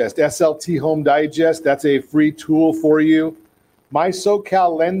Digest, SLT Home Digest, that's a free tool for you.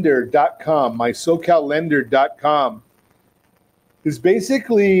 MySoCalLender.com is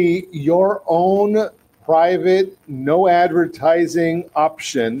basically your own private, no advertising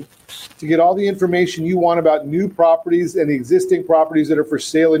option to get all the information you want about new properties and existing properties that are for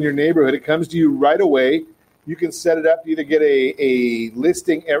sale in your neighborhood. It comes to you right away. You can set it up to either get a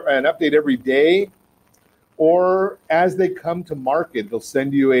listing, an update every day, or as they come to market, they'll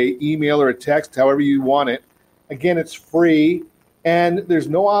send you an email or a text, however you want it. Again, it's free, and there's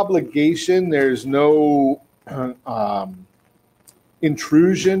no obligation. There's no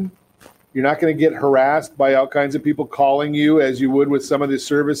intrusion. You're not going to get harassed by all kinds of people calling you as you would with some of the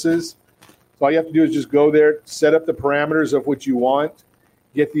services. So all you have to do is just go there, set up the parameters of what you want,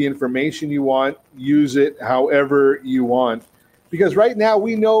 get the information you want, use it however you want. Because right now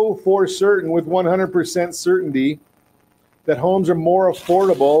we know for certain, with 100% certainty, that homes are more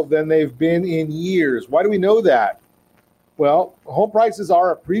affordable than they've been in years. Why do we know that? Well, home prices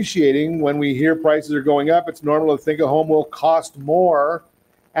are appreciating. When we hear prices are going up, it's normal to think a home will cost more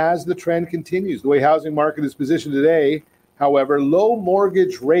as the trend continues. The way housing market is positioned today, however, low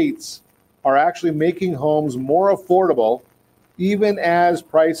mortgage rates are actually making homes more affordable even as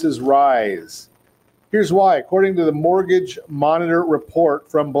prices rise. Here's why. According to the Mortgage Monitor report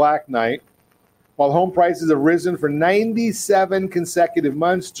from Black Knight, while home prices have risen for 97 consecutive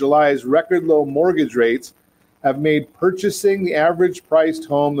months, July's record low mortgage rates have made purchasing the average priced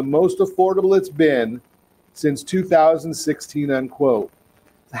home the most affordable it's been since 2016, unquote.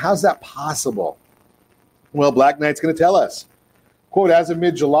 How's that possible? Well, Black Knight's going to tell us. Quote, as of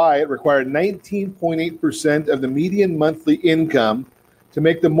mid-July, it required 19.8% of the median monthly income to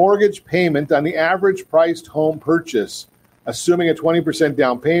make the mortgage payment on the average priced home purchase. Assuming a 20%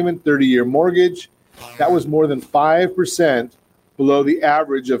 down payment, 30-year mortgage, that was more than 5% below the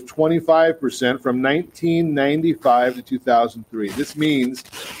average of 25% from 1995 to 2003. This means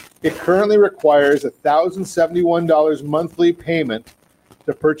it currently requires $1,071 monthly payment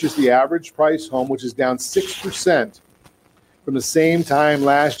to purchase the average price home, which is down 6% from the same time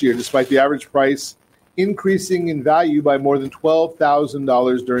last year, despite the average price increasing in value by more than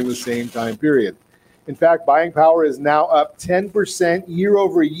 $12,000 during the same time period. In fact, buying power is now up 10% year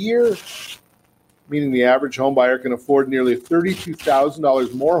over year, meaning the average home buyer can afford nearly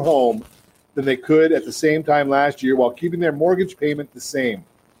 $32,000 more home than they could at the same time last year while keeping their mortgage payment the same.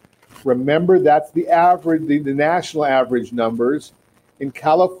 Remember, that's the average, the national average numbers. In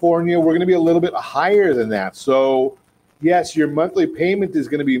California, we're going to be a little bit higher than that. So, yes, your monthly payment is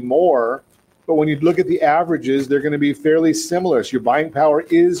going to be more, but when you look at the averages, they're going to be fairly similar. So your buying power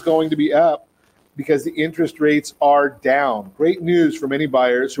is going to be up because the interest rates are down. Great news for many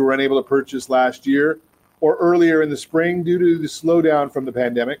buyers who were unable to purchase last year or earlier in the spring due to the slowdown from the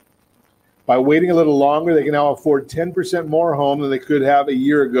pandemic. By waiting a little longer, they can now afford 10% more home than they could have a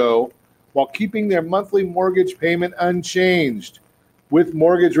year ago while keeping their monthly mortgage payment unchanged. With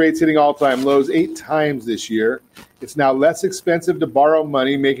mortgage rates hitting all-time lows 8 times this year, it's now less expensive to borrow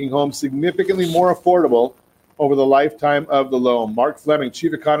money, making homes significantly more affordable over the lifetime of the loan. Mark Fleming,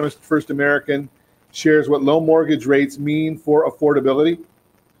 chief economist at First American, shares what low mortgage rates mean for affordability.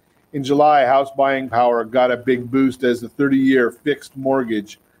 In July, house buying power got a big boost as the 30-year fixed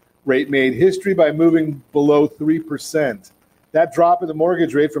mortgage rate made history by moving below 3%. That drop in the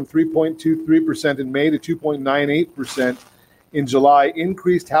mortgage rate from 3.23% in May to 2.98% in July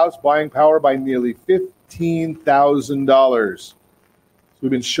increased house buying power by nearly $15,000. So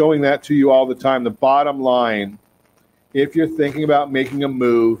we've been showing that to you all the time. The bottom line, if you're thinking about making a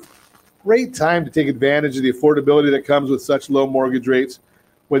move, great time to take advantage of the affordability that comes with such low mortgage rates.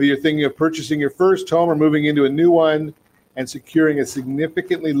 Whether you're thinking of purchasing your first home or moving into a new one and securing a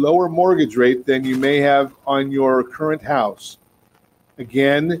significantly lower mortgage rate than you may have on your current house.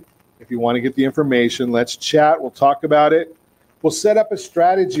 Again, if you want to get the information, let's chat. We'll talk about it. We'll set up a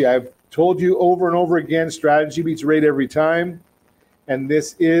strategy. I've told you over and over again, strategy beats rate every time. And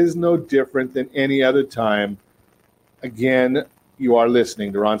this is no different than any other time. Again, you are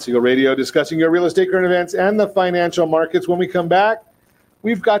listening to Ron Siegel Radio, discussing your real estate current events and the financial markets. When we come back,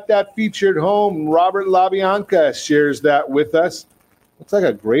 we've got that featured home. Robert LaBianca shares that with us. Looks like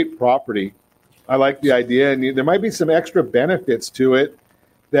a great property. I like the idea, and there might be some extra benefits to it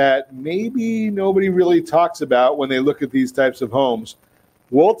that maybe nobody really talks about when they look at these types of homes.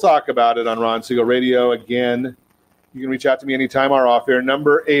 We'll talk about it on Ron Siegel Radio. Again, you can reach out to me anytime. Our off-air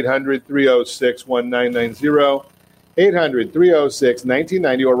number, 800-306-1990,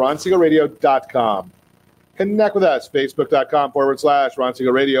 800-306-1990, or ronsiegelradio.com. Connect with us, facebook.com/Ron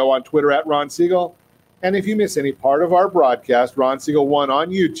Siegel Radio, on Twitter @Ron Siegel. And if you miss any part of our broadcast, Ron Siegel 1 on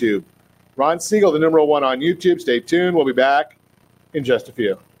YouTube. Ron Siegel, the number 1 on YouTube. Stay tuned. We'll be back in just a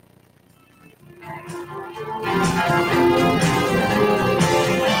few.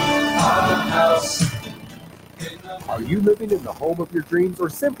 Are you living in the home of your dreams or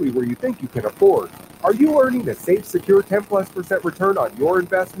simply where you think you can afford? Are you earning a safe, secure 10+% return on your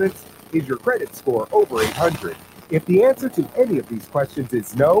investments? Is your credit score over 800? If the answer to any of these questions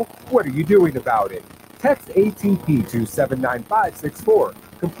is no, what are you doing about it? Text ATP to 79564.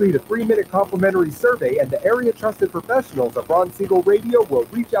 Complete a 3-minute complimentary survey, and the area-trusted professionals of Ron Siegel Radio will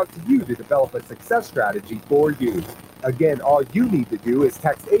reach out to you to develop a success strategy for you. Again, all you need to do is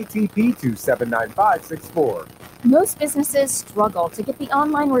text ATP to 79564. Most businesses struggle to get the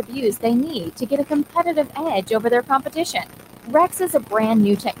online reviews they need to get a competitive edge over their competition. Rex is a brand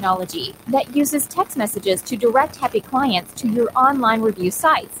new technology that uses text messages to direct happy clients to your online review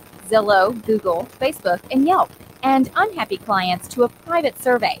sites, Zillow, Google, Facebook, and Yelp, and unhappy clients to a private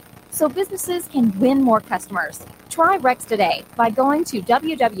survey, so businesses can win more customers. Try Rex today by going to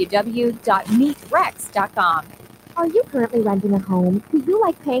www.meetrex.com. Are you currently renting a home? Do you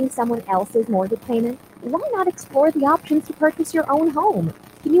like paying someone else's mortgage payment? Why not explore the options to purchase your own home?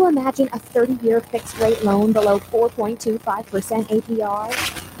 Can you imagine a 30-year fixed-rate loan below 4.25% APR?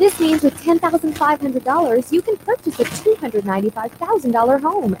 This means with $10,500, you can purchase a $295,000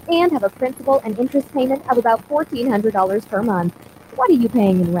 home and have a principal and interest payment of about $1,400 per month. What are you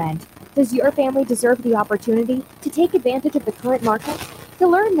paying in rent? Does your family deserve the opportunity to take advantage of the current market? To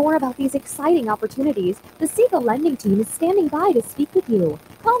learn more about these exciting opportunities, the Siegel Lending Team is standing by to speak with you.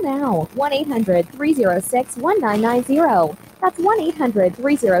 Call now, 1-800-306-1990. That's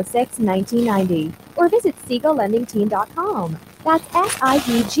 1-800-306-1990. Or visit SiegelLendingTeam.com. That's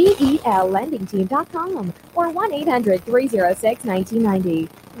SIEGEL LendingTeam.com. Or 1-800-306-1990.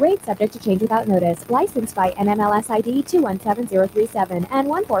 Rate subject to change without notice. Licensed by NMLS ID 217037 and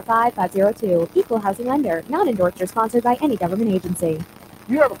 145502. Equal housing lender. Not endorsed or sponsored by any government agency.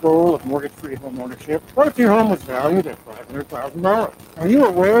 You have a goal of mortgage-free home ownership. What if your home was valued at $500,000? Are you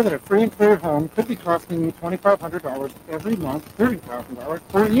aware that a free and clear home could be costing you $2,500 every month, $30,000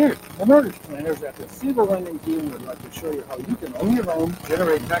 per year? The mortgage planners at the Siegel Lending Team would like to show you how you can own your home,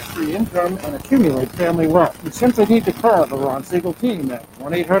 generate tax-free income, and accumulate family wealth. You simply need to call the Ron Siegel Team at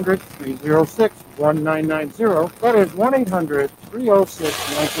 1-800-306-1990. That is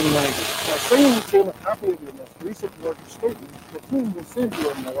 1-800-306-1990. By sending the team a copy of your most recent mortgage statement, the team will send you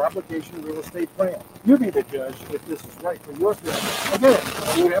a no-obligation real estate plan. You be the judge if this is right for your family. Again,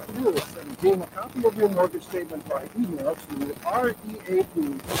 all you have to do is send the team a copy of your mortgage statement by email to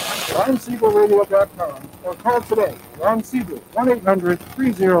REAP@RonSiegelRadio.com or call today. Ron Siegel,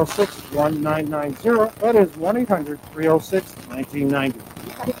 1-800-306-1990. That is 1-800-306-1990.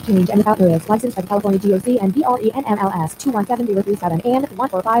 Exchange and without notice. Licensed by the California DOC and DRE/NMLS 217037 and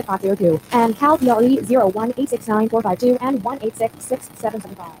 145502 and Cal DRE 01869452 and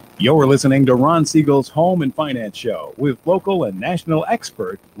 1866775. You're listening to Ron Siegel's Home and Finance Show with local and national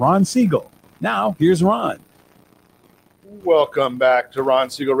expert Ron Siegel. Now, here's Ron. Welcome back to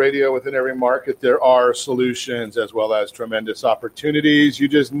Ron Siegel Radio. Within every market, there are solutions as well as tremendous opportunities. You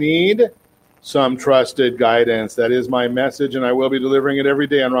just need some trusted guidance. That is my message, and I will be delivering it every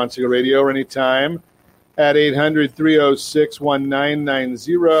day on Ron Siegel Radio or anytime at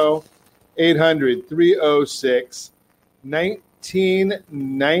 800-306-1990,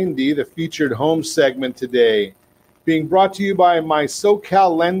 800-306-1990, the featured home segment today. Being brought to you by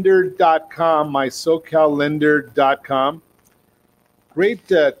MySoCalLender.com, MySoCalLender.com.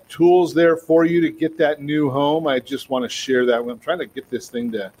 Great tools there for you to get that new home. I just want to share that. I'm trying to get this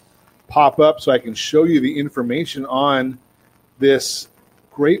thing to pop up so I can show you the information on this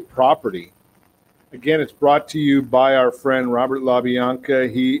great property. Again, it's brought to you by our friend Robert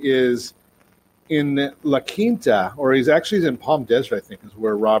LaBianca. He is in La Quinta, or he's in Palm Desert, I think is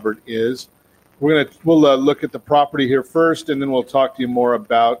where Robert is. We'll look at the property here first, and then we'll talk to you more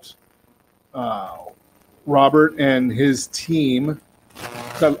about Robert and his team.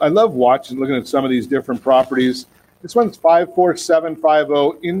 So I love looking at some of these different properties. This one's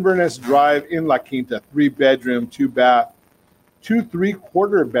 54750 Inverness Drive in La Quinta, 3-bedroom, 2-bath, 2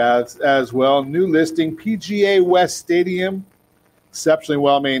 3/4 baths as well. New listing, PGA West Stadium, exceptionally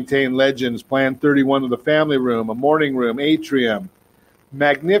well-maintained Legends, Plan 31 with a family room, a morning room, atrium.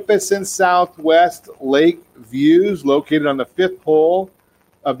 Magnificent southwest lake views located on the 5th hole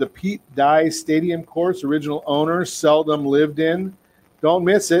of the Pete Dye Stadium course. Original owner, seldom lived in. Don't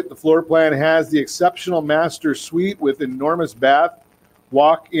miss it. The floor plan has the exceptional master suite with enormous bath,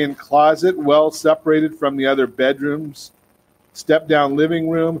 walk-in closet, well separated from the other bedrooms. Step-down living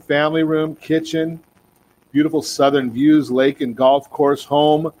room, family room, kitchen. Beautiful southern views, lake and golf course,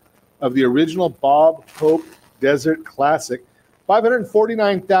 home of the original Bob Hope Desert Classic.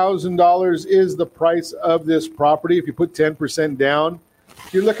 $549,000 is the price of this property. If you put 10% down,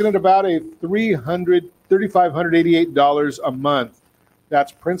 you're looking at about a $3,588 a month.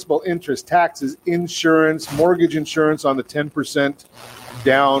 That's principal, interest, taxes, insurance, mortgage insurance on the 10%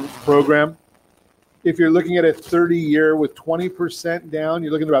 down program. If you're looking at a 30-year with 20% down,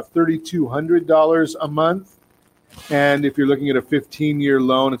 you're looking at about $3,200 a month. And if you're looking at a 15-year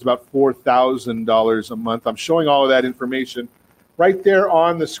loan, it's about $4,000 a month. I'm showing all of that information right there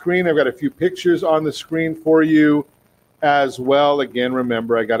on the screen. I've got a few pictures on the screen for you as well. Again,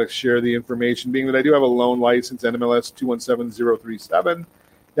 remember, I got to share the information, being that I do have a loan license, NMLS 217037.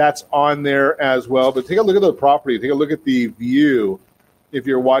 That's on there as well. But take a look at the property. Take a look at the view if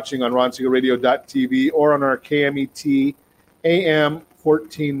you're watching on RonSiegelRadio.tv or on our KMET AM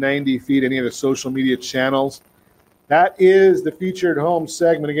 1490 feed, any of the social media channels. That is the featured home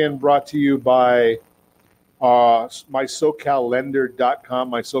segment, again, brought to you by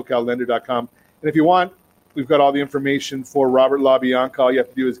MySoCalLender.com, MySoCalLender.com. And if you want, we've got all the information for Robert LaBianca. All you have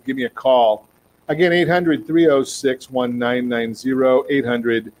to do is give me a call. Again,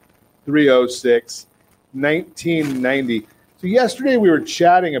 800-306-1990, 800-306-1990. So yesterday we were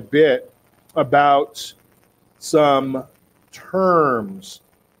chatting a bit about some terms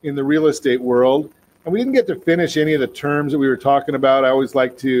in the real estate world, and we didn't get to finish any of the terms that we were talking about. I always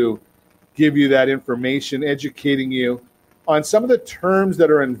like to give you that information, educating you on some of the terms that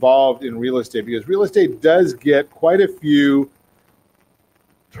are involved in real estate, because real estate does get quite a few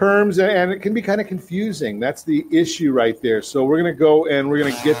terms, and it can be kind of confusing. That's the issue right there. So we're going to go and we're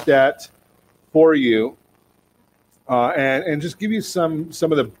going to get that for you, and just give you some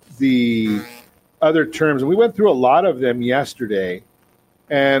of the other terms. And we went through a lot of them yesterday,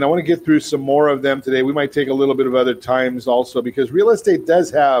 and I want to get through some more of them today. We might take a little bit of other times also, because real estate does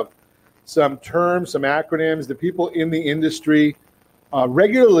have some terms, some acronyms. The people in the industry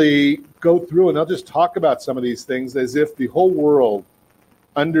regularly go through, and they'll just talk about some of these things as if the whole world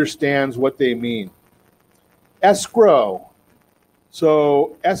understands what they mean. Escrow.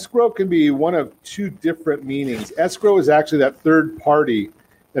 So escrow can be one of two different meanings. Escrow is actually that third party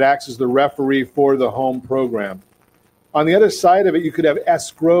that acts as the referee for the home program. On the other side of it, you could have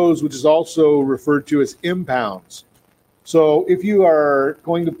escrows, which is also referred to as impounds. So if you are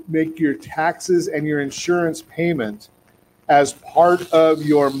going to make your taxes and your insurance payment as part of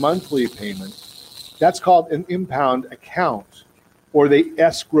your monthly payment, that's called an impound account, or they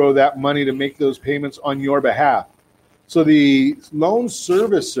escrow that money to make those payments on your behalf. So the loan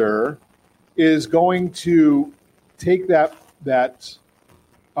servicer is going to take that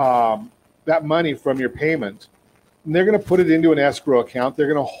money from your payment, and they're going to put it into an escrow account.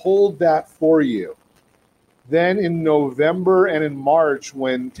 They're going to hold that for you. Then in November and in March,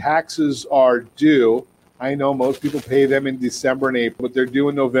 when taxes are due, I know most people pay them in December and April, but they're due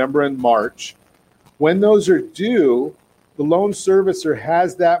in November and March. When those are due, the loan servicer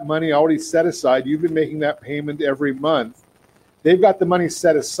has that money already set aside. You've been making that payment every month. They've got the money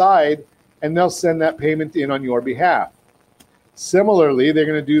set aside, and they'll send that payment in on your behalf. Similarly, they're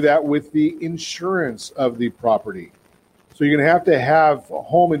going to do that with the insurance of the property. So you're going to have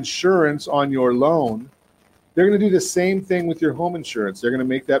home insurance on your loan. They're going to do the same thing with your home insurance. They're going to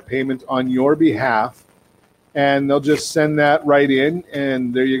make that payment on your behalf, and they'll just send that right in,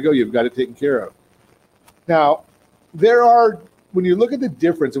 and there you go. You've got it taken care of. Now, when you look at the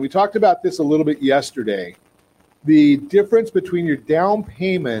difference, and we talked about this a little bit yesterday, the difference between your down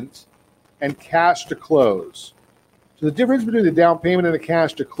payment and cash to close. So the difference between the down payment and the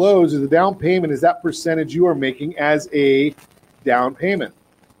cash to close is the down payment is that percentage you are making as a down payment.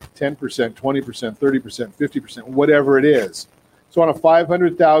 10%, 20%, 30%, 50%, whatever it is. So on a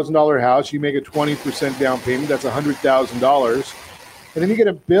 $500,000 house, you make a 20% down payment. That's $100,000. And then you get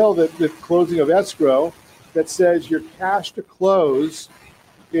a bill that the closing of escrow that says your cash to close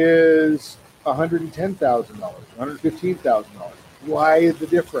is $110,000, $115,000. Why is the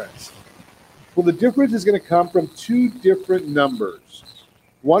difference? Well, the difference is going to come from two different numbers.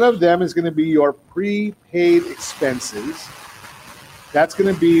 One of them is going to be your prepaid expenses. That's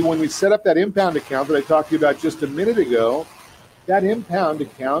going to be when we set up that impound account that I talked to you about just a minute ago. That impound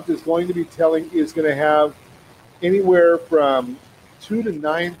account is going to have anywhere from 2 to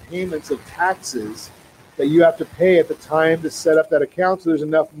 9 payments of taxes that you have to pay at the time to set up that account. So there's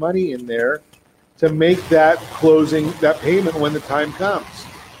enough money in there to make that payment when the time comes.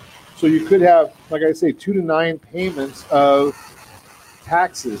 So you could have, like I say, 2 to 9 payments of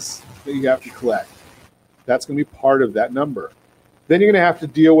taxes that you have to collect. That's going to be part of that number. Then you're going to have to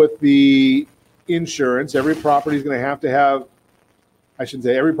deal with the insurance. Every property is going to have, I should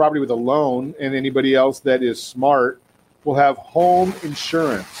say, every property with a loan and anybody else that is smart will have home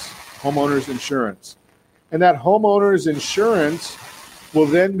insurance, homeowner's insurance. And that homeowner's insurance will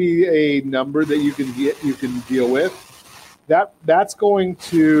then be a number that you can deal with. That's going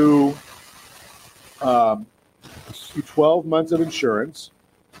to 12 months of insurance.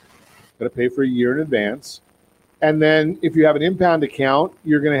 Got to pay for a year in advance. And then if you have an impound account,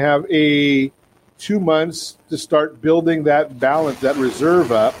 you're going to have 2 months to start building that balance, that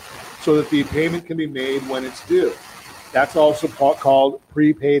reserve up, so that the payment can be made when it's due. That's also called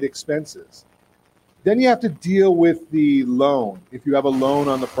prepaid expenses. Then you have to deal with the loan if you have a loan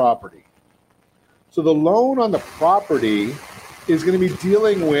on the property. So the loan on the property is going to be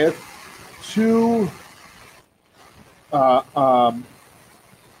dealing with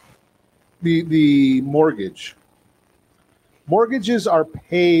the mortgage. Mortgages are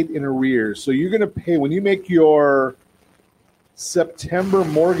paid in arrears. So you're going to pay, when you make your September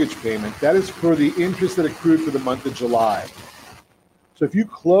mortgage payment, that is for the interest that accrued for the month of July. So if you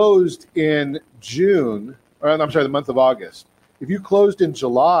closed in the month of August, if you closed in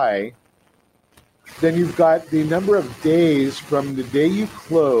July, then you've got the number of days from the day you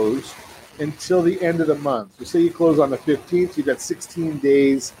closed until the end of the month. So say you close on the 15th, you've got 16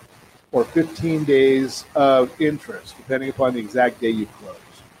 days or 15 days of interest, depending upon the exact day you close.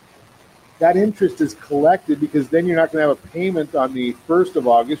 That interest is collected because then you're not going to have a payment on the 1st of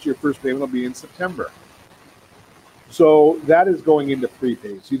August. Your first payment will be in September. So that is going into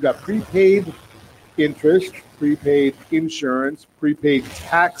prepaid. So you've got prepaid interest, prepaid insurance, prepaid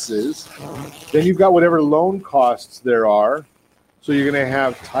taxes. Then you've got whatever loan costs there are. So you're going to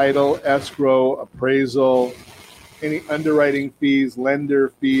have title, escrow, appraisal, any underwriting fees, lender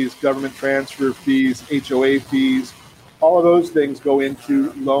fees, government transfer fees, HOA fees. All of those things go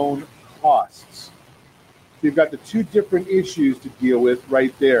into loan costs. So you've got the two different issues to deal with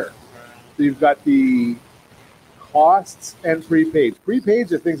right there. So you've got the costs and prepaids.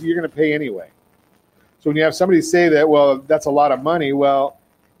 Prepaids are things that you're going to pay anyway. So when you have somebody say that, well, that's a lot of money, well,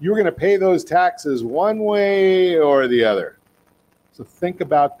 you're going to pay those taxes one way or the other. So think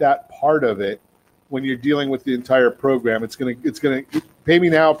about that part of it when you're dealing with the entire program. It's going to pay me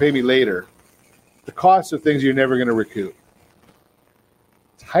now, pay me later. The costs are things you're never going to recoup.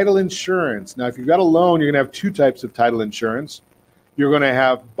 Title insurance. Now, if you've got a loan, you're going to have two types of title insurance. You're going to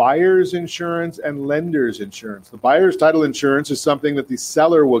have buyer's insurance and lender's insurance. The buyer's title insurance is something that the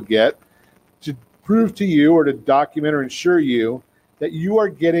seller will get to prove to you or to document or insure you that you are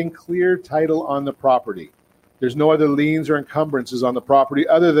getting clear title on the property. There's no other liens or encumbrances on the property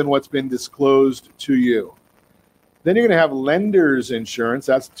other than what's been disclosed to you. Then you're going to have lender's insurance.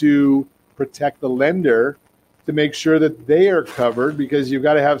 That's to protect the lender, to make sure that they are covered, because you've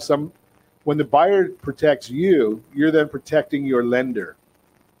got to have some. When the buyer protects you, you're then protecting your lender.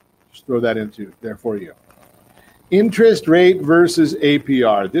 Just throw that into there for you. Interest rate versus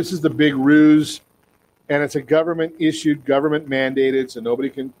APR. This is the big ruse, and it's a government-issued, government-mandated, so nobody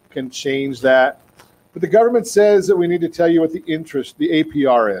can change that. But the government says that we need to tell you what the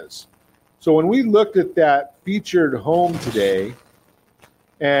APR is. So when we looked at that featured home today,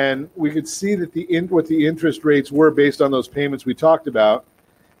 and we could see that what the interest rates were based on those payments we talked about,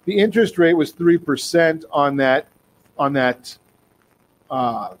 the The interest rate was 3% on that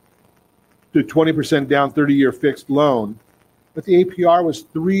the 20% down 30-year fixed loan, but the APR was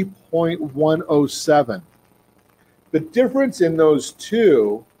 3.107. The difference in those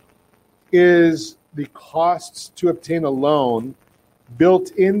two is the costs to obtain a loan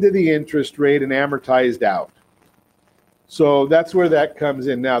built into the interest rate and amortized out. So that's where that comes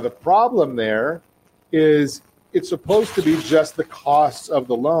in. Now, the problem there is it's supposed to be just the costs of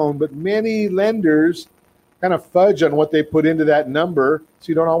the loan, but many lenders kind of fudge on what they put into that number, so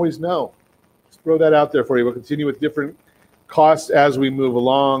you don't always know. Just throw that out there for you. We'll continue with different costs as we move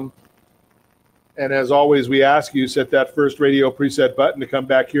along. And as always, we ask you, set that first radio preset button to come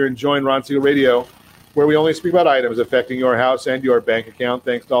back here and join Ron Siegel Radio, where we only speak about items affecting your house and your bank account.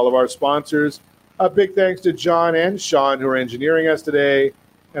 Thanks to all of our sponsors. A big thanks to John and Sean, who are engineering us today.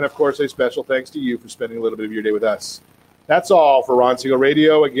 And, of course, a special thanks to you for spending a little bit of your day with us. That's all for Ron Siegel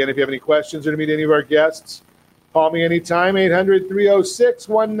Radio. Again, if you have any questions or to meet any of our guests, call me anytime,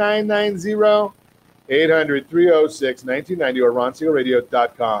 800-306-1990, 800-306-1990, or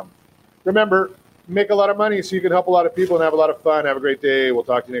ronsiegelradio.com. Remember, make a lot of money so you can help a lot of people and have a lot of fun. Have a great day. We'll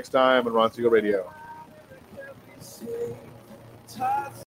talk to you next time on Ron Siegel Radio.